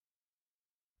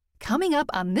Coming up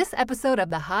on this episode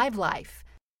of The Hive Life.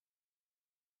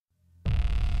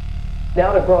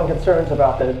 Now to growing concerns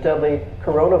about the deadly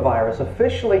coronavirus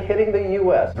officially hitting the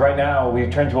U.S. Right now,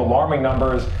 we've turned to alarming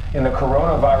numbers in the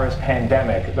coronavirus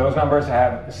pandemic. Those numbers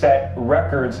have set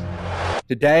records.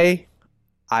 Today,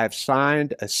 I have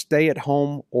signed a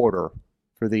stay-at-home order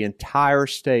for the entire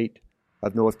state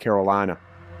of North Carolina.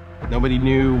 Nobody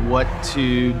knew what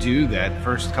to do that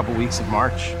first couple weeks of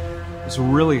March. It was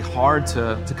really hard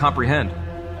to comprehend.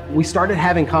 We started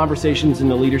having conversations in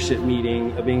the leadership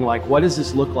meeting of being like, what does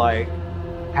this look like?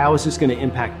 How is this going to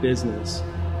impact business?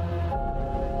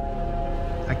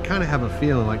 I kind of have a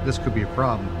feeling like this could be a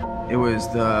problem. It was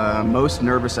the most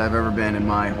nervous I've ever been in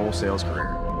my whole sales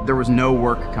career. There was no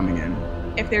work coming in.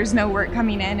 If there's no work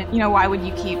coming in, why would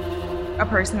you keep a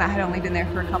person that had only been there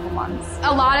for a couple months?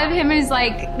 A lot of him is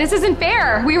like, this isn't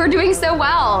fair. We were doing so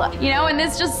well, and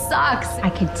this just sucks. I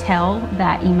could tell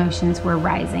that emotions were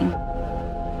rising.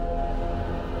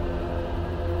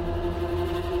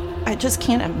 I just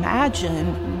can't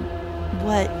imagine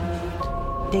what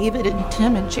David and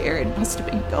Tim and Jarod must have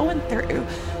been going through,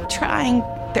 trying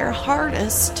their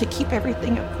hardest to keep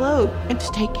everything afloat and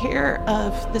to take care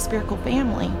of the Spiracle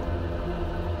family.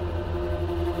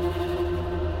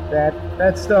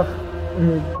 That stuff,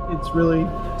 it's really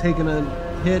taken a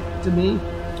hit to me.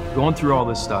 Going through all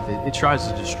this stuff, it tries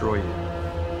to destroy you.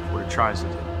 That's what it tries to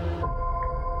do.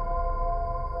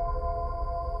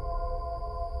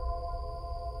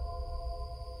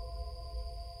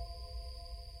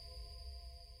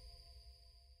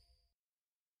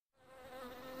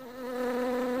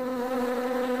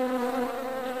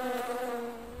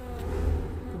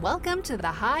 Welcome to The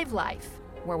Hive Life,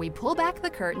 where we pull back the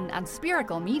curtain on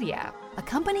Spiracle Media, a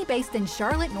company based in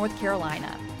Charlotte, North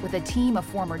Carolina, with a team of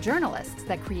former journalists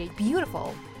that create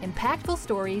beautiful, impactful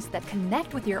stories that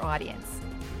connect with your audience.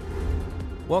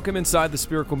 Welcome inside the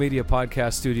Spiracle Media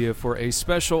podcast studio for a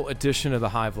special edition of The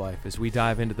Hive Life as we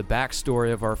dive into the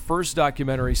backstory of our first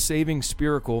documentary, Saving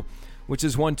Spiracle, which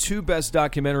has won 2 Best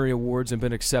Documentary Awards and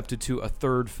been accepted to a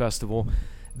 3rd festival.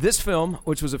 This film,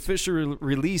 which was officially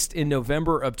released in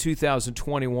November of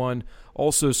 2021,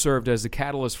 also served as the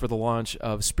catalyst for the launch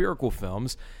of Spiracle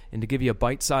Films. And to give you a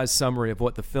bite-sized summary of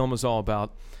what the film is all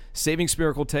about, Saving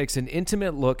Spiracle takes an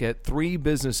intimate look at 3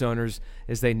 business owners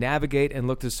as they navigate and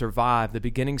look to survive the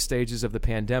beginning stages of the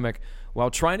pandemic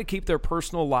while trying to keep their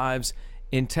personal lives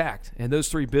intact. And those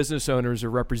 3 business owners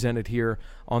are represented here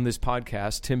on this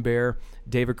podcast: Tim Baier,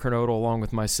 David Kernodle, along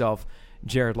with myself,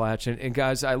 Jarod Latch. And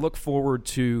guys, I look forward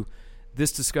to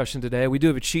this discussion today. We do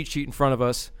have a cheat sheet in front of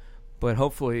us, but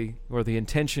hopefully, or the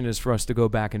intention is for us to go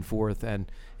back and forth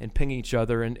and ping each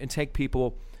other and take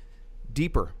people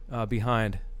deeper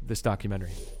behind this documentary.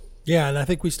 Yeah, and I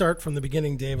think we start from the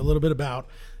beginning, Dave, a little bit about,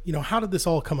 how did this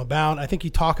all come about? I think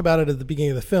you talk about it at the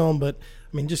beginning of the film, but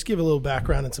just give a little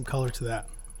background and some color to that.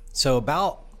 So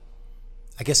about,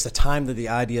 I guess, the time that the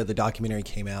idea of the documentary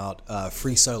came out,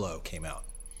 Free Solo came out.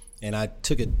 And I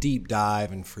took a deep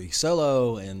dive in Free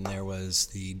Solo, and there was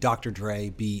the Dr. Dre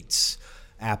Beats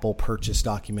Apple Purchase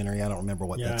documentary. I don't remember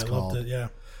what that's called. Loved it, yeah.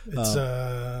 It's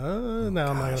now I'm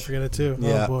not gonna forget it too.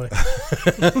 Yeah. Oh boy,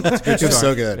 it was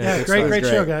so good. Yeah, great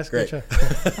show, guys. Great show.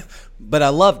 But I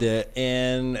loved it,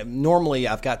 and normally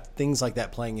I've got things like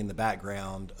that playing in the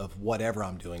background of whatever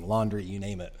I'm doing, laundry, you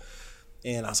name it.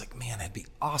 And I was like, man, it'd be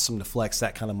awesome to flex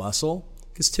that kind of muscle.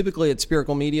 Because typically at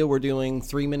Spiracle Media, we're doing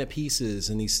 3-minute pieces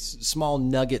and these small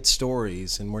nugget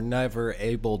stories, and we're never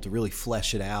able to really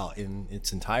flesh it out in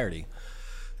its entirety.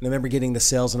 And I remember getting the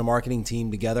sales and the marketing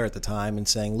team together at the time and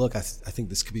saying, look, I think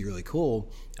this could be really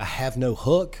cool. I have no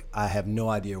hook. I have no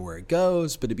idea where it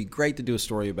goes, but it'd be great to do a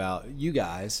story about you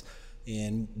guys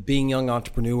and being young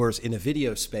entrepreneurs in a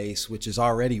video space, which is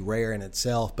already rare in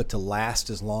itself, but to last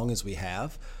as long as we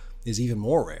have is even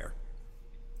more rare.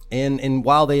 And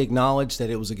while they acknowledged that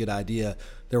it was a good idea,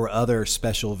 there were other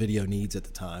special video needs at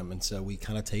the time. And so we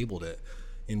kind of tabled it.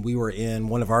 And we were in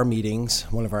one of our meetings,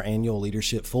 one of our annual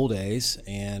leadership full days.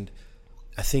 And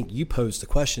I think you posed the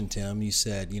question, Tim. You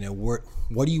said,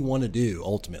 what do you want to do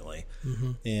ultimately?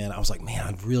 Mm-hmm. And I was like, man,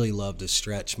 I'd really love to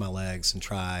stretch my legs and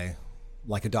try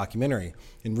like a documentary.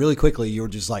 And really quickly you were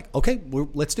just like, okay,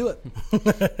 let's do it.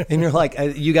 And you're like,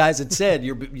 you guys had said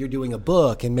you're doing a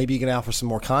book, and maybe you can offer some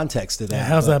more context to that. Yeah,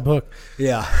 how's that book?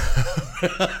 Yeah.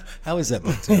 How is that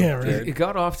book, Tim? Yeah, right. It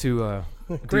got off to a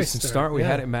decent start. We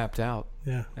had it mapped out.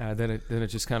 Yeah. Then it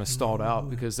just kind of stalled out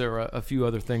because there were a few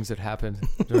other things that happened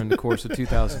during the course of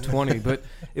 2020. But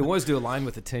it was to align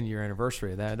with the 10-year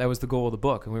anniversary. That was the goal of the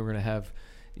book, and we were going to have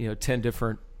 10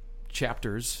 different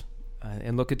chapters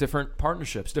and look at different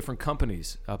partnerships, different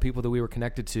companies, people that we were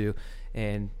connected to,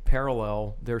 and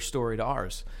parallel their story to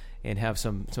ours, and have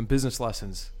some business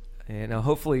lessons. And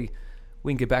hopefully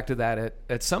we can get back to that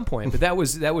at some point. But that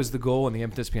was the goal and the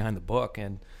impetus behind the book.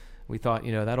 And we thought,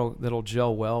 that'll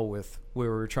gel well with where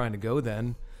we were trying to go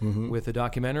then, with a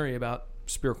documentary about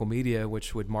Spiracle Media,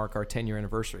 which would mark our 10-year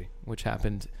anniversary, which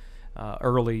happened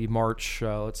early March.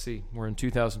 Let's see, we're in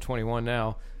 2021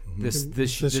 now. This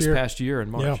past year in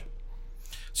March. Yeah.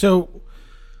 So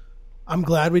I'm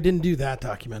glad we didn't do that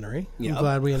documentary. Yep. I'm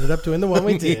glad we ended up doing the one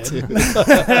we did.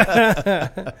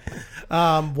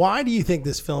 Why do you think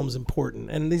this film's important?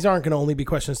 And these aren't going to only be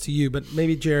questions to you, but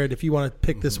maybe Jarod, if you want to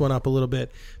pick this one up a little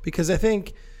bit, because I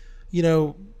think,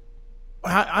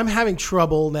 I'm having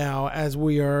trouble now as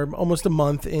we are almost a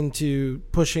month into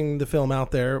pushing the film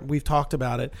out there. We've talked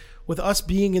about it. With us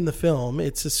being in the film,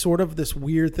 it's a sort of this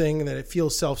weird thing that it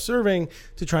feels self-serving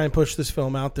to try and push this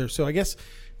film out there. So I guess,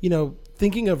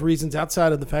 thinking of reasons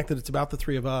outside of the fact that it's about the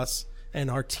three of us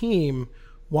and our team,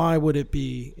 why would it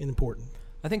be important?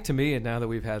 I think to me, and now that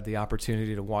we've had the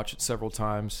opportunity to watch it several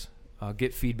times,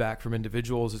 get feedback from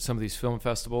individuals at some of these film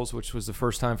festivals, which was the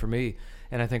first time for me,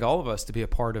 and I think all of us, to be a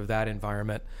part of that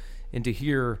environment and to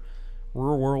hear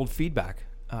real-world feedback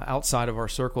outside of our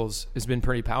circles has been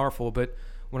pretty powerful. But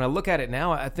when I look at it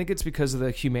now, I think it's because of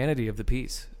the humanity of the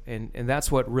piece, and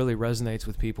that's what really resonates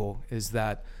with people, is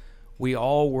that we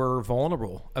all were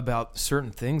vulnerable about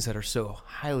certain things that are so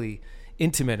highly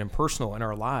intimate and personal in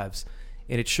our lives,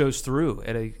 and it shows through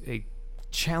at a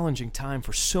challenging time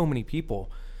for so many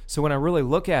people. So when I really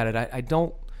look at it, I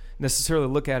don't necessarily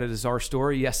look at it as our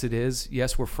story. Yes, it is.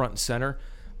 Yes, we're front and center.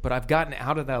 But I've gotten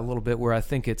out of that a little bit, where I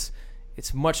think it's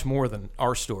much more than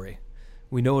our story.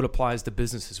 We know it applies to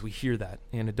businesses. We hear that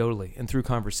anecdotally and through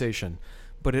conversation.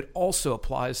 But it also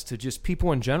applies to just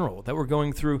people in general that were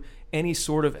going through any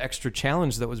sort of extra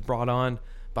challenge that was brought on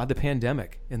by the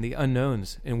pandemic and the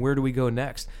unknowns and where do we go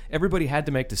next. Everybody had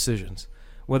to make decisions,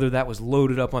 whether that was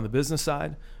loaded up on the business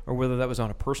side or whether that was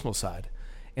on a personal side.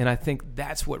 And I think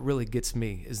that's what really gets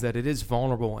me, is that it is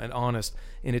vulnerable and honest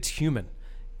and it's human.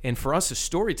 And for us as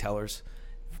storytellers,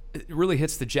 it really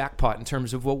hits the jackpot in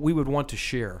terms of what we would want to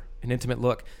share, an intimate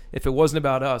look. If it wasn't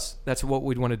about us, that's what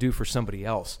we'd want to do for somebody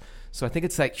else. So I think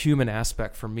it's that human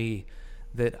aspect for me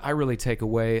that I really take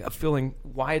away, of feeling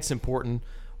why it's important,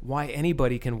 why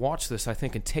anybody can watch this, I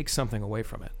think, and take something away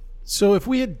from it. So if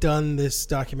we had done this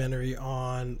documentary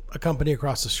on a company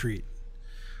across the street,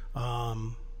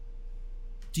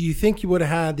 do you think you would have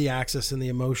had the access and the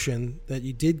emotion that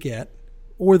you did get,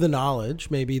 or the knowledge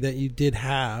maybe that you did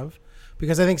have?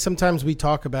 Because I think sometimes we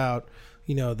talk about,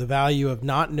 the value of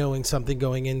not knowing something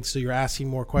going in, so you're asking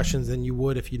more questions than you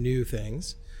would if you knew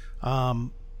things.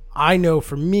 I know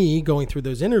for me, going through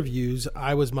those interviews,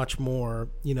 I was much more,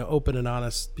 open and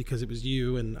honest because it was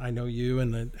you and I know you.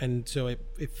 And so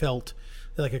it felt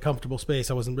like a comfortable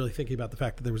space. I wasn't really thinking about the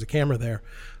fact that there was a camera there.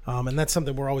 And that's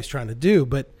something we're always trying to do.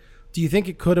 But do you think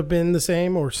it could have been the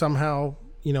same, or somehow,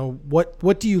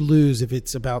 what do you lose if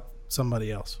it's about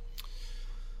somebody else?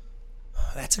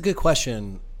 That's a good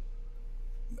question.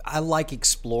 I like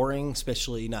exploring,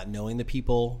 especially not knowing the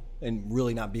people and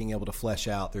really not being able to flesh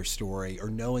out their story or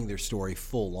knowing their story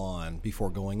full on before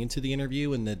going into the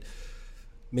interview. And that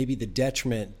maybe the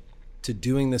detriment to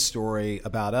doing this story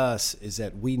about us is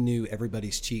that we knew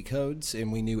everybody's cheat codes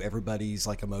and we knew everybody's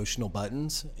like emotional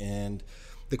buttons. And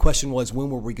the question was, when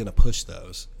were we going to push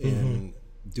those? Mm-hmm. And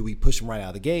do we push them right out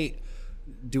of the gate?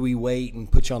 Do we wait and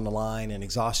put you on the line and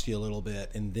exhaust you a little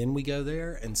bit and then we go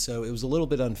there? And so it was a little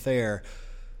bit unfair.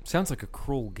 Sounds like a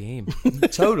cruel game.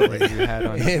 Totally. You had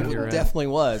on it definitely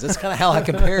was. That's kind of how I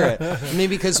compare it. I mean,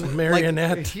 because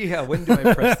marionette. Yeah, when do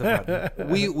I press the button?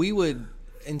 We would,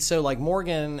 and so like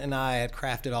Morgan and I had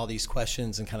crafted all these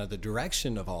questions and kind of the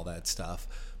direction of all that stuff,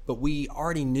 but we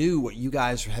already knew what you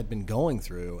guys had been going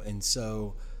through. And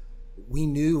so we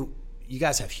knew you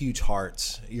guys have huge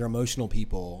hearts. You're emotional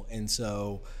people. And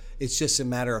so it's just a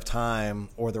matter of time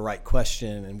or the right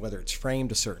question and whether it's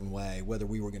framed a certain way, whether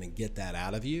we were going to get that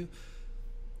out of you.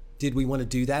 Did we want to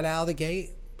do that out of the gate?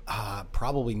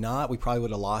 Probably not. We probably would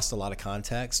have lost a lot of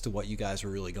context to what you guys were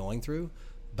really going through.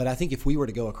 But I think if we were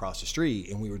to go across the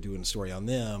street and we were doing a story on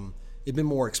them, it'd been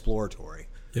more exploratory.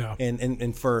 Yeah.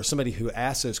 And for somebody who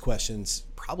asks those questions,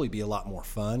 probably be a lot more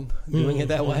fun doing it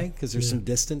that way, because there's some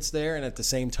distance there. And at the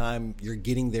same time, you're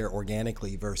getting there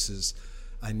organically versus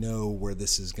I know where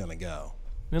this is going to go.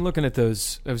 And looking at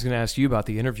those, I was going to ask you about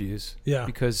the interviews. Yeah.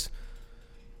 Because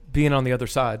being on the other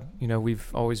side, we've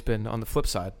always been on the flip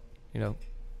side,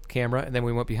 camera. And then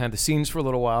we went behind the scenes for a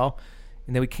little while.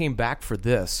 And then we came back for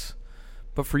this.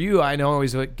 But for you, I know I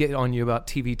always get on you about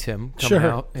TV Tim coming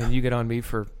out, and you get on me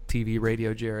for TV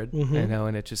Radio Jarod. You know,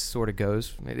 and it just sort of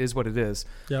goes. It is what it is.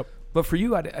 Yep. But for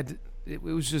you, it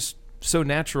was just so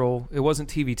natural. It wasn't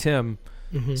TV Tim,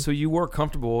 so you were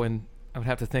comfortable, and I would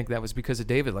have to think that was because of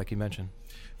David, like you mentioned.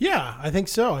 Yeah, I think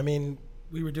so. I mean,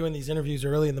 we were doing these interviews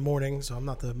early in the morning, so I'm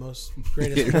not the most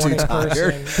greatest morning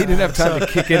person. He didn't have time to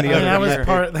kick in the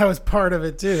other. That was part of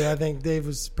it too. I think Dave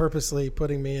was purposely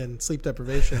putting me in sleep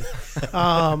deprivation.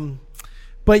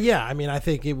 But yeah, I mean, I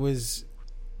think it was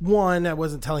one, I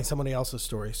wasn't telling somebody else's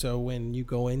story. So when you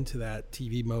go into that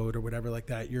TV mode or whatever like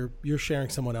that, you're sharing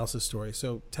someone else's story.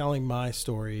 So telling my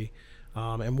story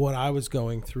and what I was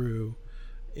going through,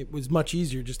 it was much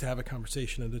easier just to have a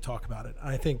conversation and to talk about it.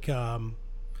 I think.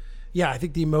 I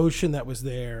think the emotion that was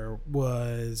there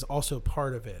was also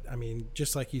part of it. I mean,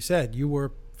 just like you said, you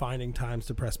were finding times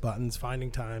to press buttons, finding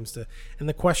times to, and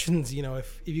the questions, you know,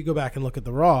 if you go back and look at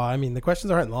the Raw, I mean, the questions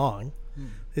aren't long.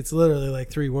 It's literally like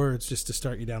 3 words just to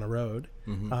start you down a road.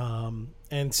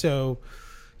 And so,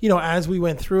 you know, as we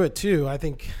went through it too, I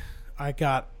think I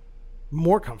got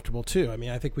more comfortable too. I mean,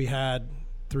 I think we had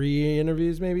 3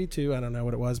 interviews, maybe 2, I don't know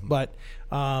what it was, but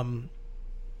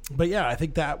yeah, I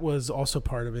think that was also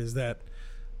part of it, is that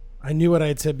I knew what I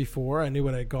had said before. I knew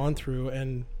what I had gone through,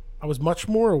 and I was much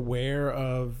more aware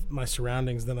of my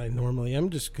surroundings than I normally am,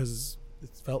 just because it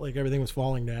felt like everything was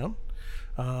falling down.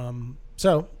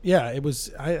 So yeah, it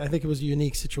was, I think it was a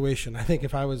unique situation. I think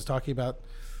if I was talking about,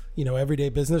 you know, everyday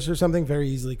business or something, very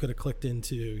easily could have clicked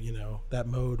into, you know, that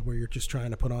mode where you're just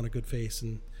trying to put on a good face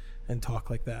and talk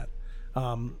like that.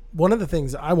 One of the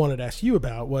things I wanted to ask you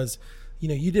about was, you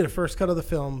know, you did a first cut of the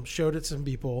film, showed it to some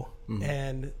people,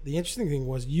 and the interesting thing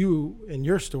was you and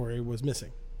your story was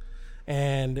missing.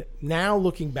 And now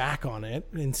looking back on it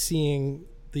and seeing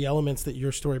the elements that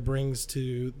your story brings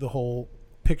to the whole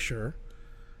picture,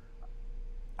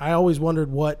 I always wondered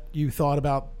what you thought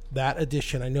about that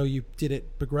addition. I know you did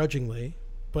it begrudgingly,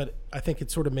 but I think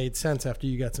it sort of made sense after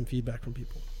you got some feedback from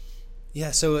people. Yeah,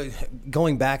 so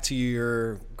going back to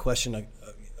your question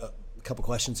a couple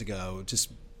questions ago,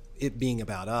 just it being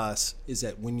about us, is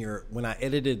that when I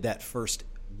edited that first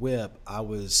whip, I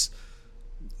was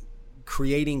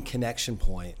creating connection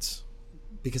points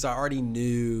because I already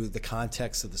knew the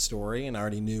context of the story and I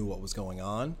already knew what was going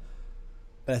on.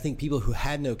 But I think people who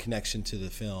had no connection to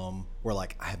the film were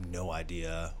like, I have no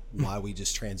idea why we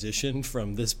just transitioned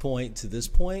from this point to this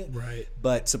point. Right.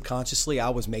 But subconsciously I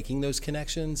was making those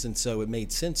connections, and so it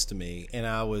made sense to me. And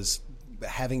I was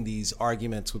having these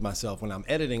arguments with myself when I'm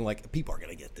editing, like, people are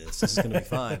going to get this. This is going to be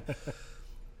fine.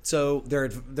 So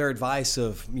their advice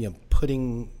of, you know,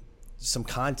 putting some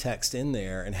context in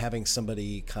there and having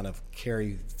somebody kind of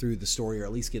carry through the story, or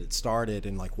at least get it started,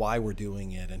 and like why we're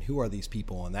doing it and who are these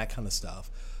people and that kind of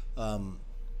stuff.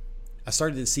 I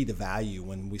started to see the value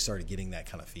when we started getting that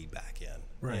kind of feedback in.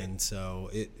 Right. And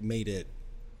so it made it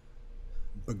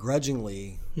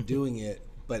begrudgingly doing it,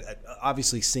 but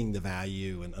obviously seeing the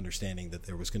value and understanding that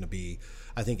there was going to be,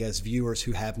 I think as viewers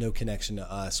who have no connection to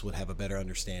us would have a better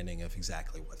understanding of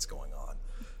exactly what's going on.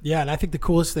 Yeah, and I think the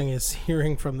coolest thing is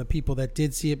hearing from the people that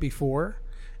did see it before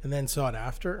and then saw it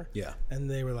after. Yeah. And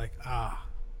they were like,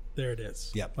 there it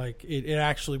is. Yep. Like it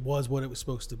actually was what it was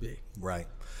supposed to be. Right.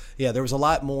 Yeah, there was a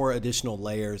lot more additional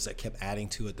layers that kept adding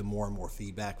to it the more and more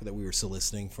feedback that we were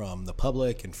soliciting from the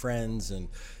public and friends and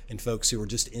folks who were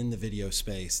just in the video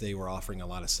space. They were offering a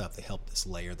lot of stuff to help us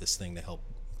layer this thing to help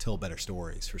tell better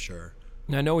stories, for sure.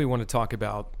 Now, I know we want to talk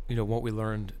about, you know, what we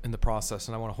learned in the process,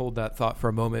 and I want to hold that thought for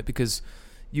a moment because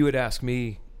you had asked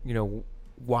me, you know,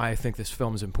 why I think this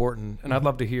film is important, and I'd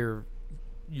love to hear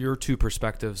your 2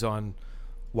 perspectives on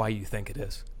why you think it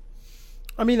is.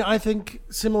 I mean, I think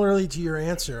similarly to your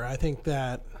answer, I think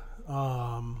that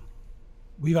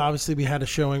we had a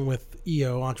showing with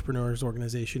EO, Entrepreneurs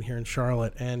Organization here in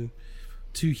Charlotte, and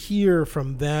to hear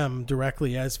from them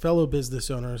directly as fellow business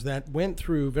owners that went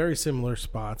through very similar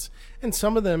spots, and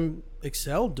some of them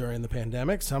excelled during the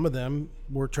pandemic, some of them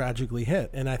were tragically hit.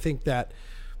 And I think that,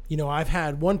 you know, I've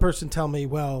had one person tell me,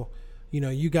 well, you know,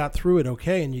 you got through it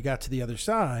okay and you got to the other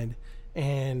side,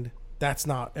 and that's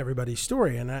not everybody's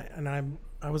story. And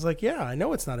I was like, yeah, I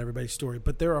know it's not everybody's story,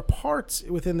 but there are parts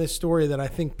within this story that I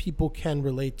think people can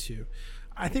relate to.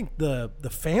 I think the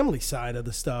family side of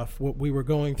the stuff, what we were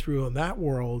going through in that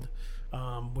world,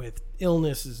 with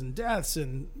illnesses and deaths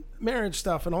and marriage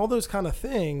stuff and all those kind of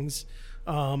things,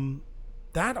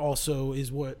 that also is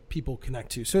what people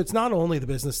connect to. So it's not only the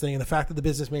business thing and the fact that the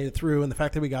business made it through and the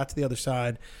fact that we got to the other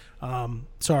side.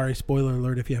 Sorry, spoiler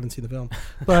alert if you haven't seen the film,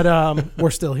 but we're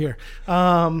still here.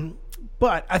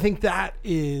 But I think that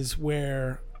is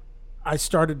where I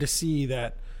started to see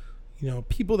that,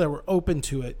 people that were open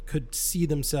to it could see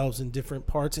themselves in different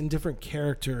parts and different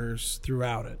characters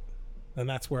throughout it. And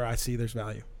that's where I see there's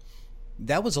value.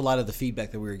 That was a lot of the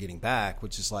feedback that we were getting back,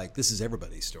 which is like, this is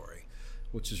everybody's story,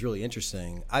 which is really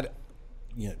interesting.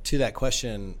 To that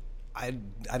question, I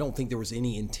don't think there was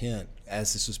any intent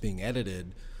as this was being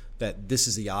edited that this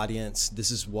is the audience,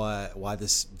 this is why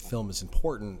this film is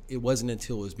important. It wasn't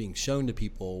until it was being shown to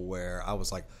people where I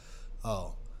was like,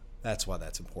 oh, that's why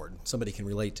that's important. Somebody can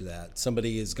relate to that.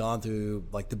 Somebody has gone through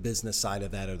like the business side of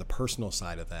that or the personal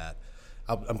side of that.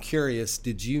 I'm curious,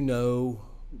 did you know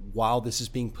while this is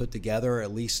being put together,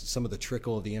 at least some of the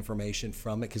trickle of the information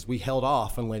from it? Because we held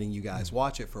off on letting you guys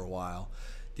watch it for a while.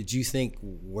 Did you think,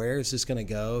 where is this going to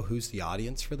go? Who's the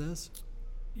audience for this?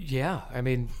 Yeah, I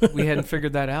mean, we hadn't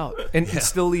figured that out. And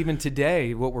still even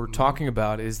today, what we're talking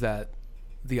about is that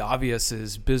the obvious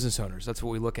is business owners. That's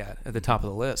what we look at the top of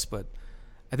the list. But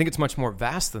I think it's much more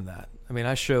vast than that. I mean,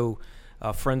 I show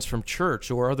friends from church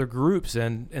or other groups,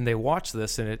 and they watch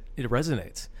this, and it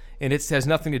resonates. And it has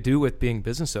nothing to do with being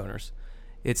business owners.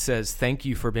 It says, thank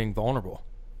you for being vulnerable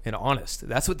and honest.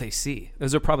 That's what they see.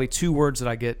 Those are probably two words that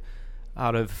I get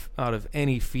out of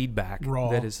any feedback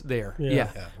that is there. Yeah.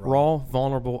 Raw,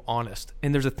 vulnerable, honest.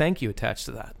 And there's a thank you attached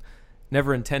to that.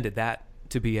 Never intended that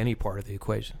to be any part of the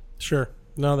equation. Sure.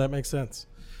 No, that makes sense.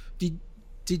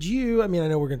 Did you, I mean, I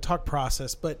know we're going to talk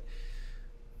process, but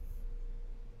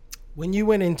when you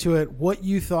went into it, what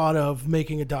you thought of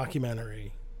making a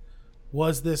documentary,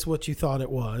 was this what you thought it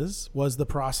was? Was the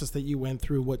process that you went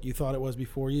through what you thought it was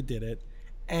before you did it?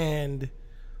 And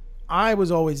I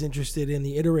was always interested in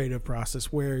the iterative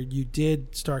process where you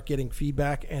did start getting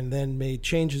feedback and then made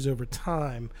changes over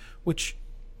time, which,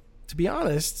 to be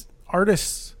honest,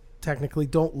 artists technically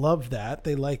don't love that.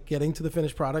 They like getting to the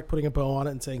finished product, putting a bow on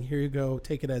it and saying, here you go,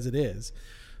 take it as it is.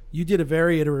 You did a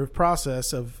very iterative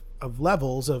process of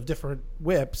levels of different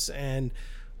whips, and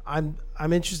I'm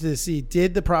interested to see,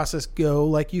 did the process go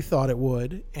like you thought it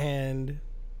would, and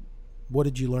what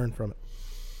did you learn from it?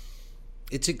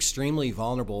 It's extremely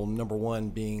vulnerable, number one,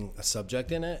 being a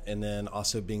subject in it, and then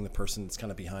also being the person that's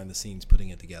kind of behind the scenes putting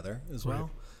it together as well.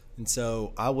 Right. And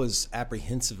so I was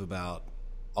apprehensive about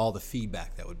all the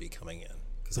feedback that would be coming in,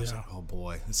 because I was like, oh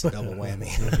boy, it's a double whammy.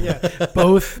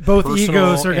 both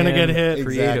egos are going to get hit.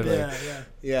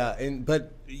 Exactly.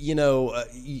 But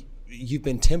you've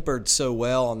been tempered so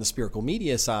well on the Spiracle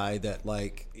Media side that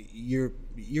like you're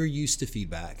used to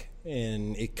feedback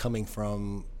and it coming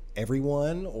from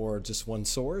everyone or just one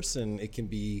source, and it can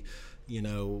be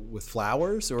with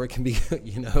flowers or it can be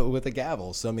with a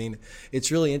gavel. So I mean, it's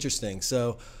really interesting.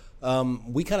 So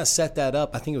we kind of set that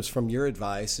up. I think it was from your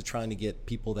advice to trying to get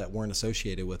people that weren't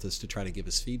associated with us to try to give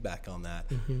us feedback on that.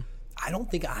 Mm-hmm. I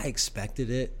don't think I expected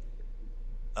it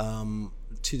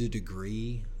to the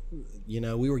degree.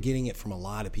 We were getting it from a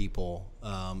lot of people,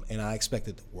 and I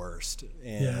expected the worst.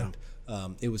 And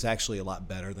it was actually a lot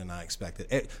better than I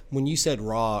expected. When you said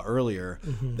raw earlier,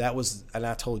 mm-hmm. that was, and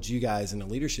I told you guys in the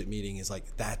leadership meeting, is like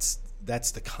that's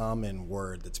the common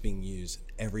word that's being used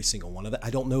in every single one of that. I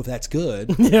don't know if that's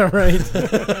good. Yeah, right.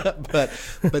 but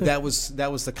that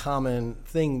was the common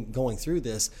thing going through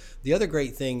this. The other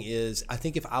great thing is, I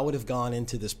think if I would have gone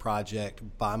into this project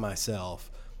by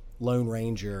myself, Lone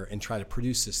Ranger, and try to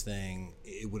produce this thing,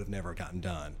 it would have never gotten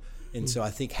done. And so I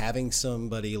think having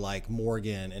somebody like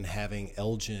Morgan and having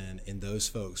Elgin and those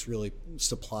folks really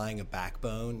supplying a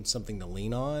backbone, something to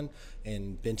lean on,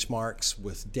 and benchmarks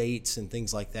with dates and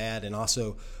things like that, and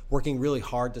also working really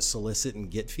hard to solicit and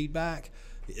get feedback,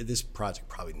 this project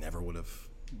probably never would have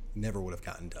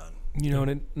gotten done.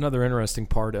 And another interesting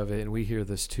part of it, and we hear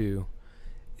this too,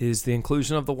 is the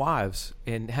inclusion of the wives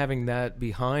and having that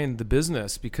behind the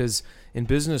business, because in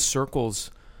business circles,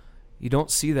 you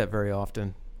don't see that very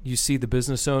often. You see the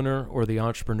business owner or the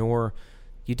entrepreneur.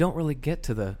 You don't really get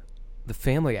to the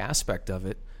family aspect of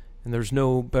it. And there's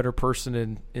no better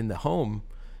person in the home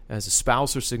as a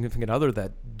spouse or significant other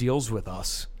that deals with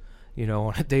us,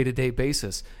 on a day-to-day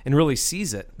basis and really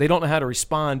sees it. They don't know how to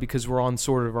respond because we're on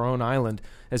sort of our own island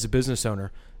as a business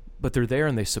owner, but they're there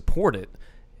and they support it.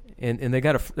 And they've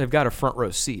got a front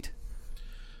row seat.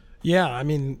 Yeah, I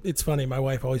mean, it's funny. My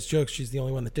wife always jokes she's the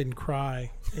only one that didn't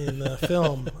cry in the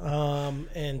film.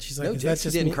 And she's like, no,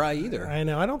 JC didn't cry either. I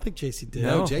know. I don't think JC did.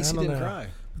 No, JC didn't cry.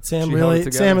 But Sam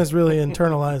has really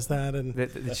internalized that. And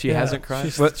that she hasn't cried?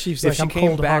 She's if like, she I'm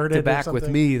came back to back with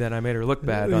me, then I made her look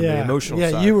bad on the emotional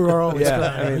side. Yeah, you were always crying.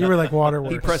 I mean, you were like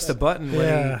waterworks. He pressed the button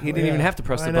when he didn't even have to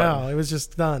press the button. I know. It was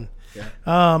just done.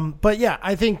 Yeah. But yeah,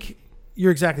 I think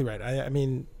you're exactly right. I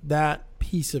mean, that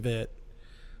piece of it,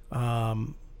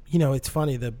 it's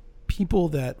funny. The people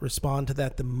that respond to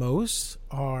that the most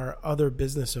are other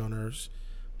business owners,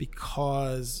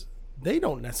 because they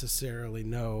don't necessarily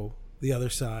know the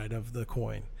other side of the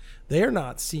coin. They are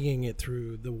not seeing it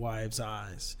through the wife's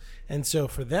eyes. And so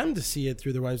for them to see it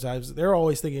through the wife's eyes, they're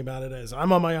always thinking about it as,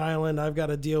 I'm on my island, I've got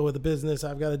to deal with the business,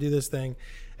 I've got to do this thing.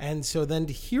 And so then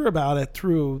to hear about it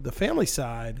through the family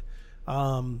side,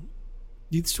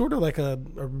 it's sort of like a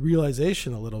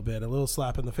realization a little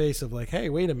slap in the face of like, hey,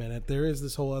 wait a minute, there is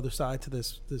this whole other side to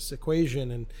this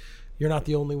equation, and you're not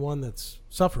the only one that's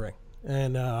suffering.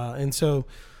 And so,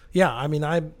 yeah, I mean,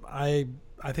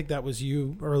 I think that was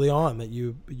you early on, that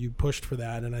you pushed for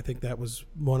that, and I think that was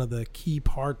one of the key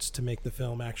parts to make the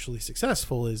film actually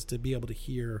successful, is to be able to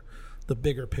hear the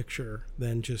bigger picture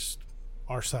than just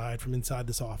our side from inside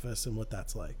this office and what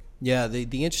that's like. Yeah,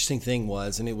 the interesting thing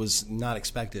was, and it was not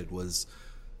expected, was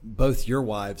both your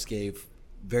wives gave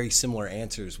very similar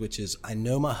answers, which is, I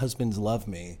know my husbands love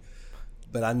me,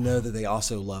 but I know that they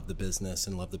also love the business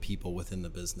and love the people within the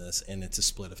business, and it's a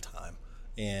split of time.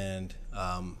 And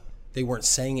they weren't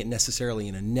saying it necessarily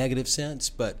in a negative sense,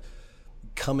 but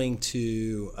coming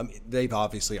to, I mean, they've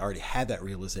obviously already had that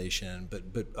realization,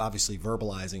 but obviously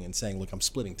verbalizing and saying, look, I'm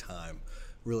splitting time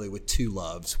really with two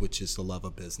loves, which is the love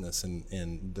of business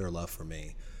and their love for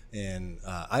me. And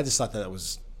I just thought that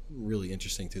was really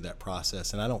interesting through that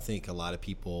process. And I don't think a lot of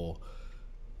people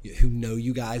who know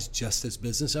you guys just as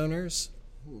business owners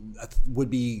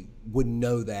would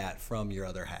know that from your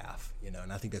other half, you know,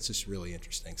 and I think that's just really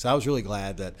interesting. So I was really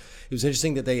glad that it was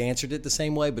interesting that they answered it the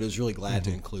same way, but it was really glad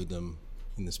to include them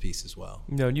in this piece as well.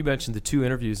 You know, and you mentioned the 2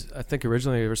 interviews. I think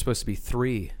originally there were supposed to be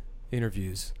 3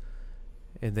 interviews.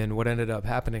 And then what ended up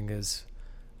happening is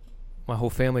my whole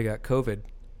family got COVID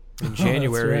in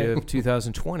January of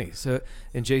 2020. So,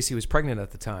 and JC was pregnant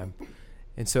at the time.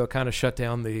 And so it kind of shut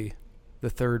down the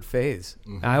third phase.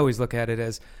 Mm-hmm. I always look at it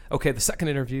as, okay, the second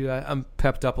interview, I'm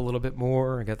pepped up a little bit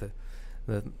more. I got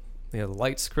the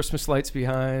lights, Christmas lights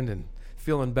behind, and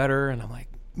feeling better. And I'm like,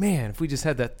 man, if we just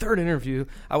had that third interview,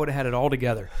 I would have had it all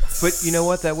together. But you know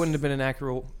what? That wouldn't have been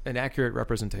an accurate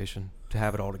representation to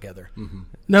have it all together. Mm-hmm.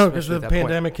 No, because the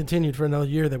pandemic continued for another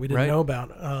year that we didn't know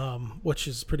about, which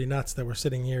is pretty nuts that we're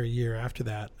sitting here a year after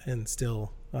that and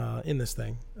still in this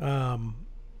thing.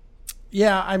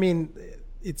 Yeah, I mean,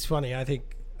 it's funny. I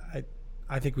think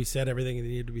we said everything that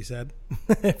needed to be said,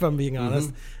 if I'm being honest.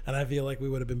 Mm-hmm. And I feel like we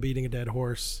would have been beating a dead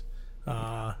horse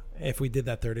if we did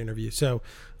that third interview. So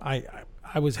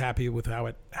I was happy with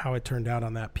how it turned out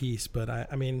on that piece. But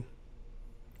I mean,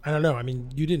 I don't know. I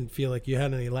mean, you didn't feel like you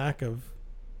had any lack of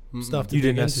stuff to you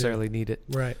dig didn't necessarily into. need it.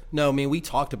 Right. No, I mean, we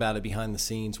talked about it behind the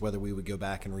scenes, whether we would go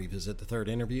back and revisit the third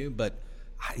interview. But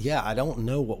yeah, I don't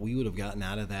know what we would have gotten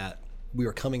out of that. We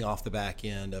were coming off the back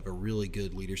end of a really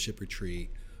good leadership retreat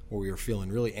where we were feeling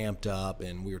really amped up,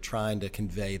 and we were trying to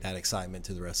convey that excitement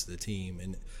to the rest of the team.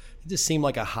 And it just seemed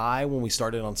like a high when we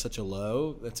started on such a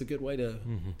low. That's a good way to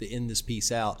end this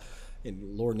piece out.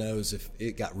 And Lord knows if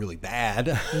it got really bad.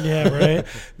 Yeah, right.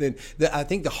 Then I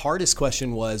think the hardest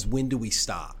question was, when do we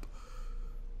stop?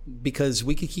 Because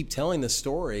we could keep telling this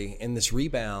story and this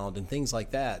rebound and things like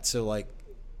that. So, like,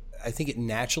 I think it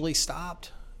naturally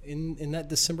stopped in that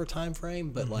December time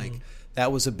frame. But, like,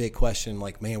 that was a big question.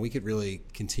 Like, man, we could really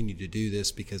continue to do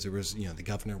this because there was, the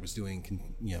governor was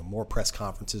doing, more press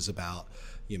conferences about,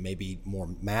 maybe more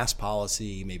mask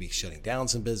policy, maybe shutting down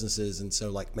some businesses. And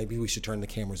so, like, maybe we should turn the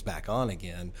cameras back on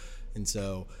again. And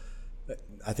so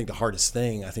I think the hardest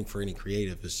thing, for any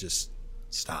creative is just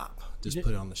stop. Just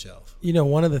put it on the shelf.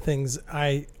 One of the things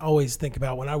I always think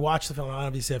about when I watch the film,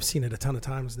 obviously I've seen it a ton of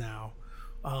times now,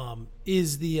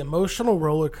 is the emotional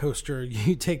roller coaster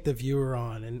you take the viewer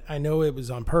on. And I know it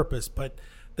was on purpose, but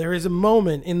there is a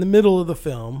moment in the middle of the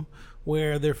film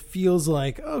where there feels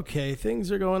like, okay,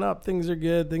 things are going up, things are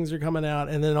good, things are coming out.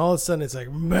 And then all of a sudden it's like,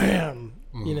 bam,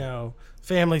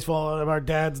 families falling, our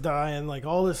dad's dying, like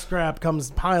all this crap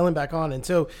comes piling back on. And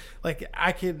so, like,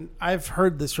 I've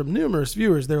heard this from numerous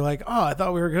viewers. They're like, oh, I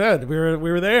thought we were good. We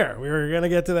were there. We were going to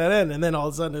get to that end. And then all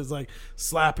of a sudden it's like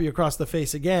slap you across the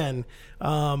face again.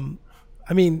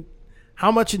 I mean,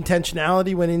 how much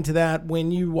intentionality went into that when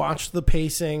you watched the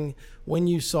pacing, when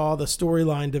you saw the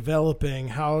storyline developing?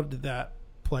 How did that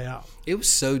play out? It was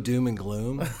so doom and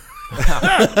gloom.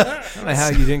 I don't know how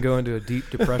you didn't go into a deep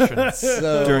depression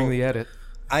during the edit.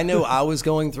 I know I was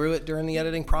going through it during the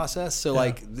editing process. So,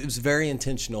 like, it was very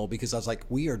intentional because I was like,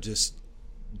 we are just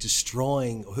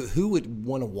destroying. Who would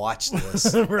want to watch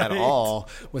this at all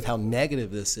with how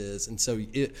negative this is? And so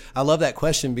I love that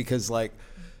question because, like,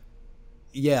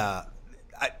 yeah,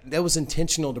 that was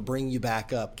intentional to bring you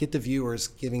back up, get the viewers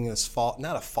giving us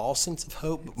not a false sense of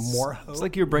hope, but more hope. It's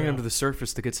like you're bringing them to the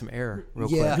surface to get some air real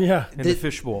quick. In the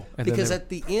fishbowl. Because at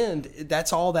the end,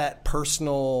 that's all that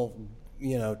personal,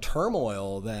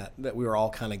 turmoil that we were all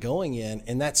kind of going in.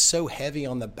 And that's so heavy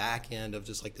on the back end of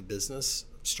just like the business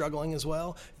struggling as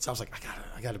well. And so I was like,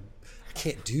 I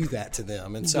can't do that to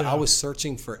them. And so I was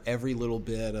searching for every little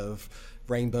bit of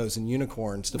rainbows and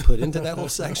unicorns to put into that whole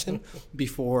section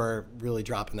before really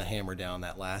dropping the hammer down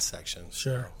that last section.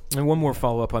 Sure. And one more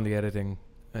follow-up on the editing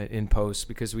in post,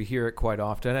 because we hear it quite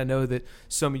often. I know that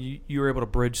some of you were able to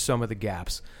bridge some of the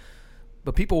gaps.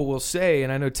 But people will say,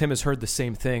 and I know Tim has heard the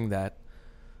same thing, that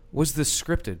was this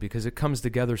scripted because it comes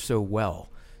together so well.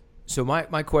 So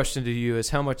my question to you is,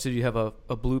 how much did you have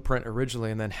a blueprint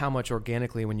originally, and then how much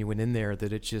organically when you went in there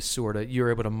that it just sort of, you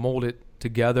were able to mold it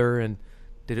together, and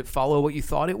did it follow what you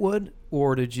thought it would,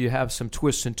 or did you have some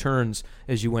twists and turns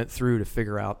as you went through to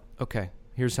figure out, okay,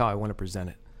 here's how I want to present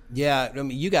it? Yeah, I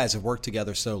mean, you guys have worked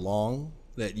together so long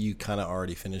that you kind of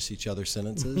already finished each other's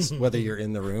sentences, whether you're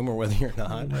in the room or whether you're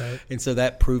not. Right. And so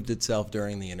that proved itself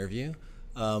during the interview.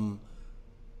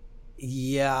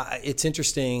 Yeah, it's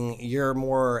interesting.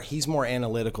 He's more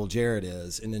analytical, Jarod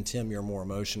is, and then Tim, you're more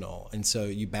emotional. And so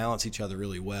you balance each other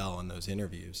really well in those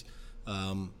interviews,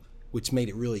 which made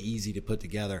it really easy to put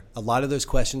together. A lot of those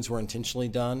questions were intentionally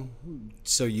done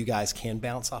so you guys can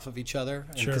bounce off of each other.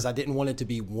 Because I didn't want it to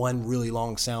be one really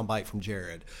long soundbite from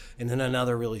Jarod and then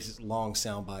another really long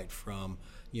soundbite from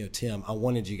Tim. I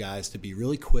wanted you guys to be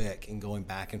really quick and going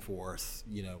back and forth,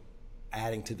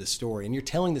 adding to the story. And you're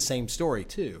telling the same story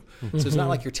too. So it's not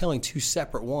like you're telling two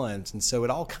separate ones. And so it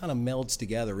all kind of melds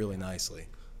together really nicely.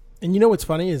 And you know what's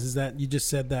funny is that you just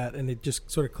said that and it just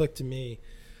sort of clicked to me.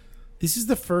 This is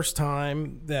the first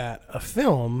time that a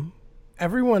film,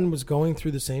 everyone was going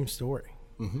through the same story.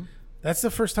 Mm-hmm. That's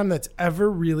the first time that's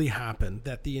ever really happened,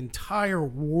 that the entire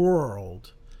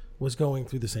world was going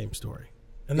through the same story.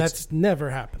 And that's never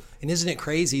happened. And isn't it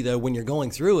crazy, though, when you're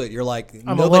going through it, you're like,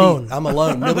 I'm alone.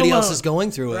 Nobody else is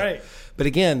going through it. Right. But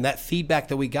again, that feedback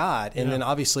that we got, and then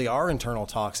obviously our internal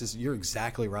talks is, you're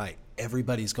exactly right.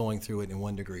 Everybody's going through it in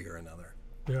one degree or another.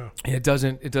 Yeah. And it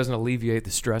doesn't alleviate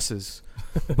the stresses,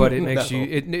 but it makes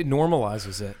it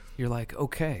normalizes it. You're like,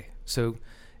 okay. So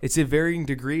it's at varying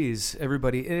degrees,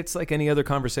 everybody. And it's like any other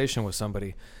conversation with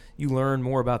somebody. You learn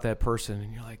more about that person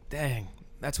and you're like, dang,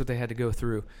 that's what they had to go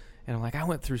through. And I'm like, I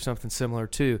went through something similar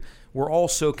too. We're all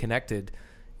so connected.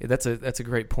 That's a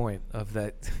great point of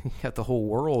that. You got the whole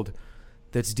world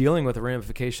that's dealing with the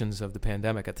ramifications of the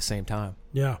pandemic at the same time.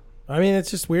 Yeah. I mean,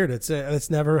 it's just weird. It's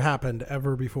never happened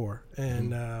ever before.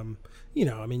 And, I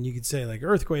mean, you could say like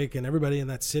earthquake and everybody in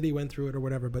that city went through it or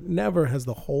whatever, but never has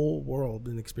the whole world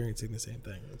been experiencing the same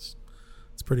thing. It's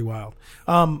pretty wild.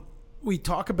 We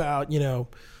talk about,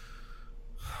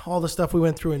 all the stuff we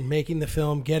went through in making the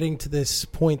film, getting to this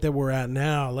point that we're at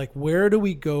now. Like, where do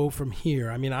we go from here?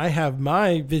 I mean, I have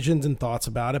my visions and thoughts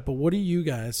about it, but what do you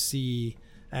guys see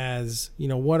as,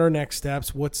 what are next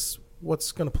steps? What's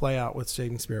going to play out with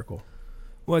Saving Spiracle?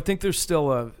 Well, I think there's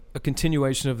still a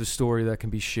continuation of the story that can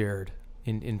be shared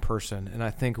in person. And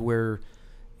I think where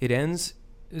it ends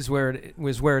is where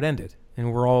it ended.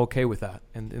 And we're all okay with that.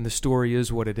 And the story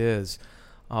is what it is.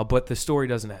 But the story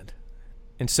doesn't end.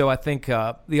 And so I think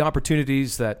the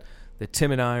opportunities that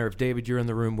Tim and I, or if David, you're in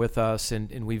the room with us,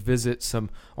 and we visit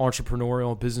some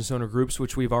entrepreneurial business owner groups,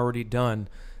 which we've already done,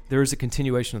 there is a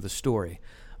continuation of the story,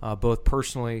 both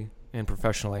personally and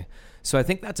professionally. So I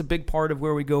think that's a big part of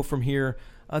where we go from here.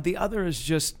 The other is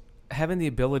just having the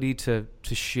ability to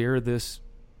share this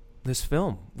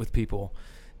film with people,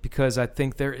 because I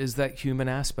think there is that human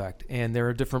aspect, and there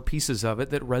are different pieces of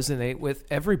it that resonate with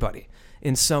everybody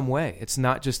in some way. It's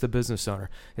not just the business owner.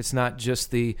 It's not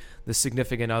just the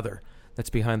significant other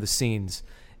that's behind the scenes.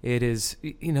 It is,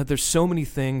 there's so many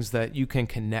things that you can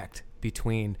connect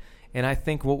between. And I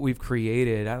think what we've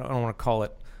created, I don't want to call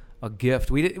it a gift.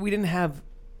 We didn't have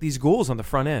these goals on the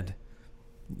front end.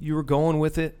 You were going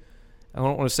with it. I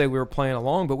don't want to say we were playing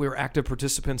along, but we were active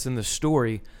participants in the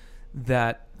story,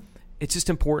 that it's just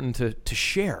important to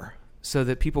share so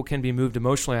that people can be moved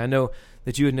emotionally. I know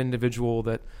that you had an individual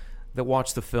that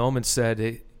watched the film and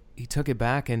said he took it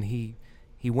back, and he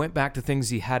went back to things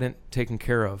he hadn't taken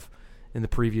care of in the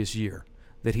previous year,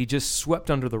 that he just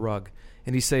swept under the rug.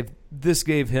 And he said this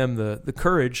gave him the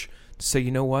courage to say,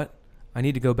 you know what? I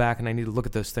need to go back and I need to look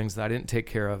at those things that I didn't take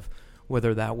care of,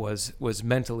 whether that was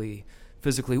mentally,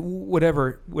 physically,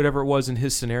 whatever it was in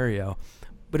his scenario.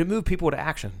 But it moved people to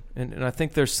action. And I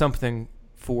think there's something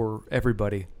for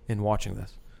everybody in watching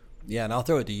this. Yeah, and I'll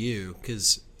throw it to you,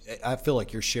 because I feel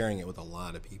like you're sharing it with a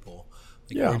lot of people.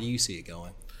 Where do you see it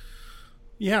going?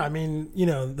 Yeah, I mean, you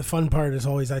know, the fun part is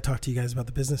always I talk to you guys about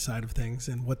the business side of things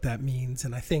and what that means.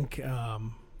 And I think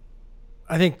the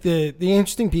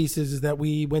interesting piece is that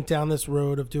we went down this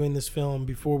road of doing this film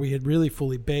before we had really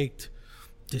fully baked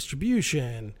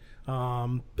distribution,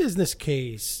 business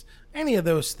case, any of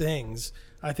those things.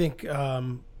 I think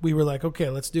we were like,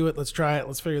 okay, let's do it. Let's try it.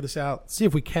 Let's figure this out. See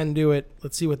if we can do it.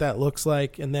 Let's see what that looks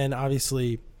like. And then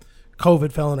obviously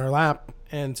COVID fell in our lap.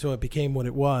 And so it became what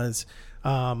it was.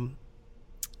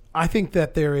 I think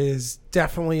that there is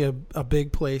definitely a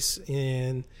big place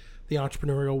in the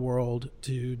entrepreneurial world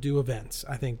to do events.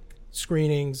 I think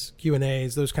screenings,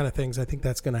 Q&As, those kind of things, I think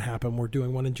that's going to happen. We're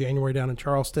doing one in January down in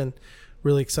Charleston.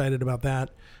 Really excited about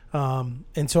that.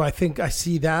 And so I think I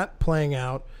see that playing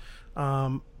out.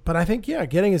 But I think,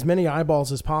 getting as many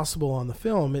eyeballs as possible on the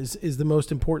film is the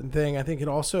most important thing. I think it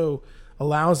also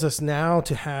allows us now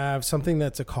to have something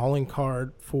that's a calling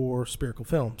card for Spiracle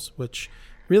Films, which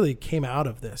really came out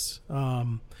of this.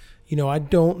 I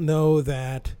don't know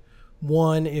that,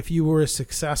 one, if you were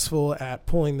successful at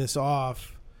pulling this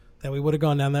off, that we would have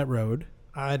gone down that road.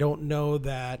 I don't know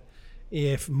that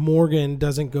if Morgan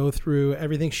doesn't go through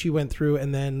everything she went through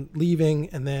and then leaving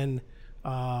and then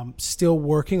still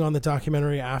working on the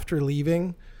documentary after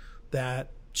leaving,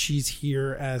 that she's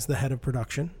here as the head of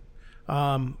production.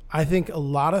 I think a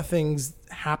lot of things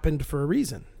happened for a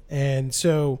reason. And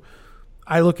so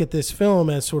I look at this film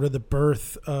as sort of the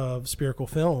birth of Spiracle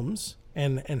Films,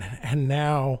 and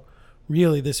now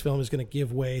really this film is going to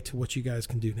give way to what you guys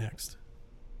can do next.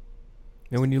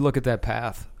 And when you look at that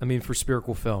path, I mean, for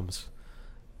Spiracle Films,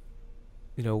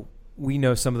 we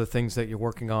know some of the things that you're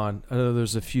working on. I know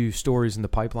there's a few stories in the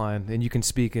pipeline, and you can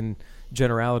speak in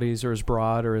generalities or as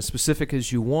broad or as specific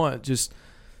as you want, just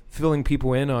filling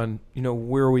people in on,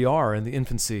 where we are in the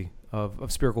infancy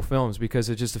of Spiracle Films, because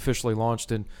it just officially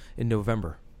launched in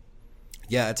November.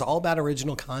 Yeah, it's all about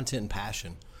original content and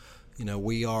passion.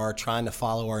 We are trying to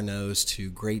follow our nose to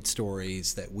great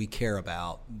stories that we care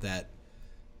about that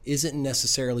isn't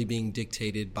necessarily being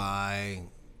dictated by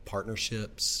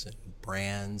partnerships and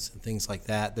brands and things like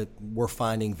that we're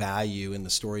finding value in the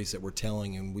stories that we're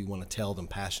telling, and we want to tell them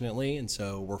passionately, and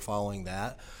so we're following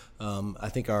that. I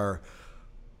think our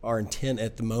intent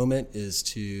at the moment is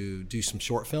to do some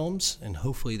short films, and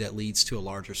hopefully that leads to a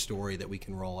larger story that we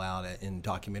can roll out in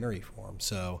documentary form.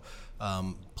 So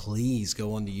please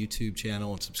go on the YouTube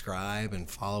channel and subscribe and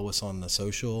follow us on the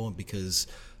social, because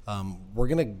we're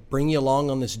going to bring you along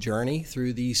on this journey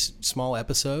through these small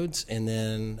episodes, and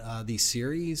then these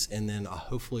series, and then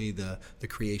hopefully the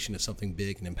creation of something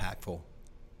big and impactful.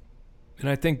 And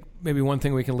I think maybe one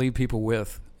thing we can leave people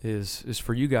with is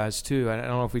for you guys too. I don't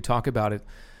know if we talk about it.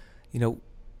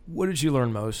 What did you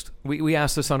learn most? We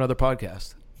asked this on other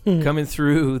podcasts. Coming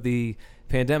through the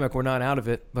pandemic, we're not out of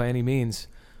it by any means.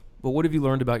 But what have you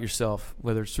learned about yourself,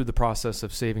 whether it's through the process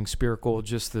of Saving Spiracle,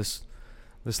 just this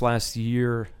last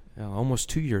year, almost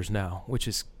 2 years now, which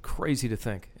is crazy to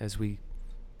think as we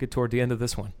get toward the end of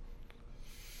this one?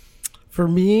 For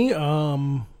me,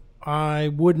 I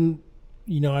wouldn't,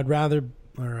 I'd rather,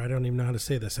 or I don't even know how to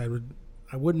say this.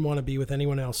 I wouldn't want to be with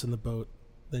anyone else in the boat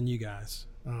than you guys.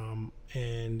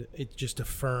 And it just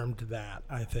affirmed that,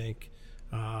 I think,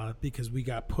 because we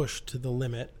got pushed to the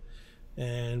limit,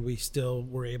 and we still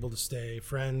were able to stay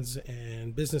friends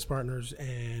and business partners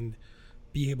and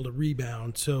be able to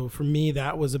rebound. So for me,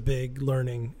 that was a big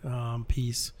learning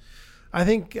piece. I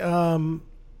think,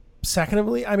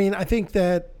 secondly, I think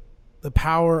that the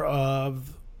power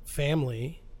of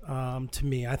family, to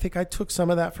me, I think I took some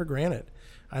of that for granted.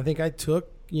 I think I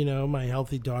took, my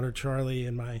healthy daughter, Charlie,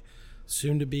 and my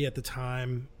soon-to-be at the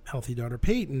time healthy daughter,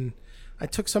 Peyton. I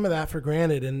took some of that for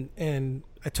granted, and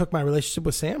I took my relationship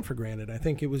with Sam for granted. I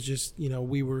think it was just,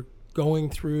 we were going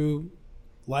through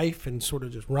life and sort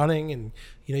of just running, and,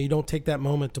 you don't take that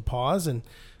moment to pause. And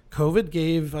COVID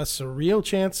gave us a real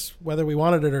chance, whether we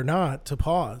wanted it or not, to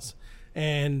pause.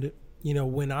 And,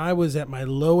 when I was at my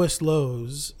lowest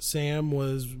lows, Sam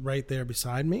was right there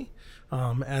beside me.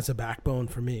 As a backbone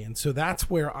for me. And so that's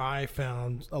where I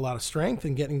found a lot of strength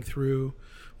in getting through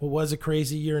what was a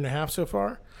crazy year and a half so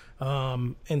far.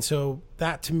 And so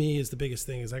that to me is the biggest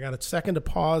thing, is I got a second to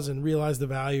pause and realize the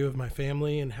value of my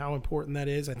family and how important that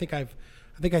is. I think I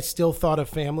still thought of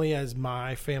family as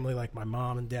my family, like my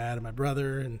mom and dad and my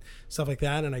brother and stuff like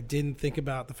that. And I didn't think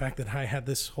about the fact that I had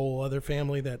this whole other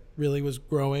family that really was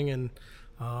growing. And,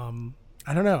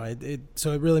 I don't know.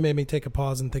 So it really made me take a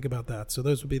pause and think about that. So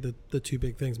those would be the two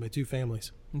big things, my two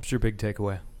families. What's your big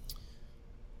takeaway?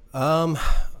 That's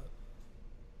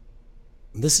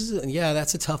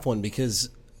a tough one, because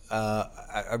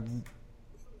I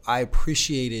I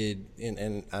appreciated,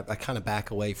 and I kind of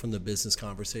back away from the business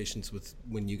conversations with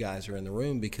when you guys are in the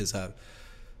room, because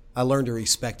I learned to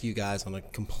respect you guys on a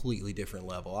completely different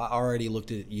level. I already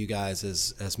looked at you guys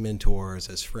as mentors,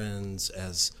 as friends,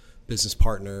 as business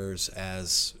partners,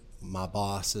 as my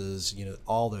bosses,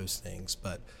 all those things.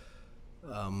 But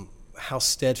how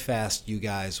steadfast you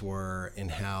guys were and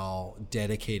how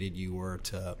dedicated you were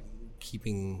to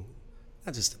keeping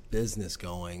not just the business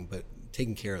going, but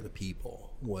taking care of the people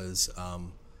was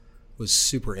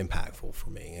super impactful for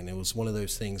me. And it was one of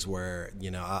those things where,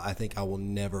 I think I will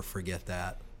never forget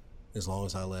that as long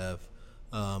as I live.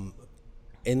 And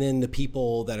then the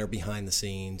people that are behind the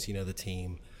scenes, the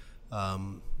team,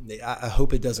 I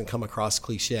hope it doesn't come across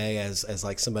cliche as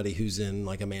like somebody who's in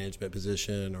like a management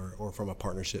position or from a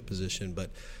partnership position, but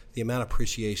the amount of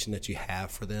appreciation that you have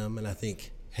for them. And I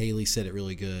think Haley said it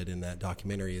really good in that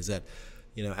documentary, is that,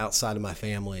 outside of my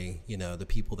family, the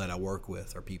people that I work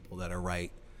with are people that are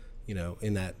right,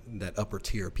 in that upper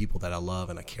tier, people that I love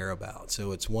and I care about.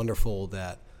 So it's wonderful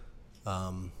that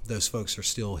those folks are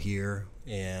still here,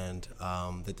 and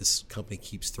that this company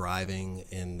keeps thriving,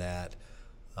 and that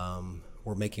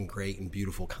we're making great and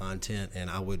beautiful content. And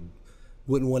I wouldn't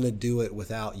want to do it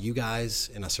without you guys,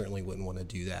 and I certainly wouldn't want to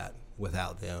do that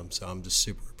without them. So I'm just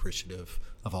super appreciative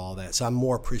of all that. So I'm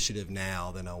more appreciative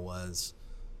now than I was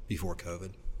before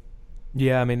COVID.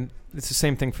 Yeah, I mean, it's the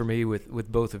same thing for me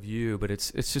with both of you, but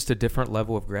it's just a different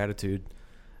level of gratitude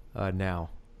now,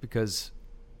 because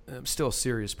I'm still a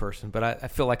serious person, but I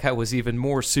feel like I was even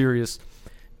more serious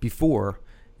before,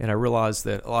 and I realized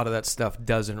that a lot of that stuff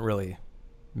doesn't really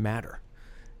matter.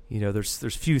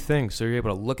 There's few things, so you're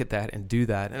able to look at that and do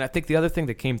that. And I think the other thing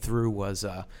that came through was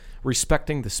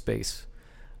respecting the space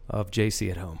of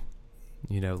JC at home.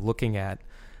 Looking at,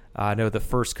 I know the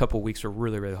first couple weeks were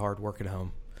really, really hard working at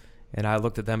home, and I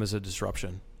looked at them as a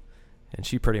disruption. And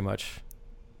she pretty much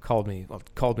called me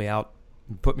out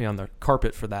and put me on the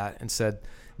carpet for that and said,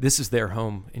 "This is their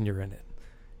home and you're in it."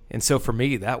 And so for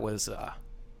me, that was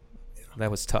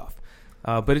tough.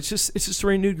 But it's just a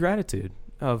renewed gratitude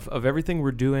of everything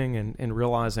we're doing, and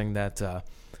realizing that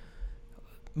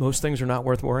most things are not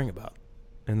worth worrying about,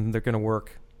 and they're going to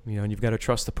work. And you've got to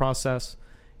trust the process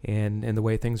and the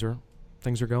way things are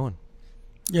going.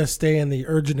 Yeah, stay in the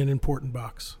urgent and important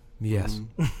box. Yes.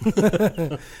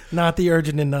 Not the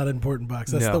urgent and not important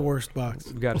box. That's the worst box.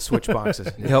 We've got to switch boxes.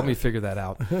 Help me figure that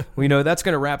out. Well, that's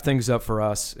going to wrap things up for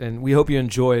us, and we hope you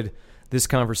enjoyed this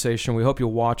conversation. We hope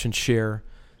you'll watch and share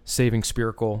Saving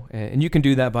Spiracle, and you can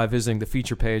do that by visiting the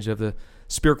feature page of the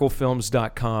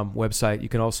spiraclefilms.com website. You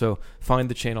can also find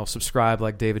the channel, subscribe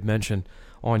like David mentioned,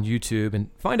 on YouTube, and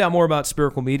find out more about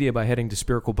Spiracle Media by heading to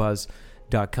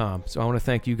spiraclebuzz.com. So I want to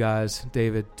thank you guys,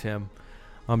 David, Tim.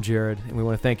 I'm Jarod, and we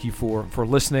want to thank you for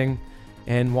listening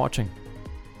and watching.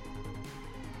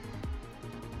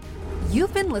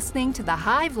 You've been listening to The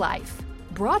Hive Life,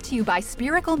 brought to you by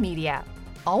Spiracle Media.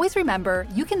 Always remember,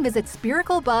 you can visit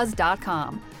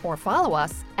spiraclebuzz.com or follow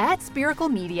us at Spiracle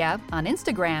Media on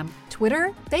Instagram,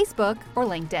 Twitter, Facebook, or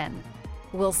LinkedIn.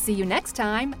 We'll see you next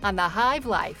time on The Hive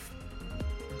Life.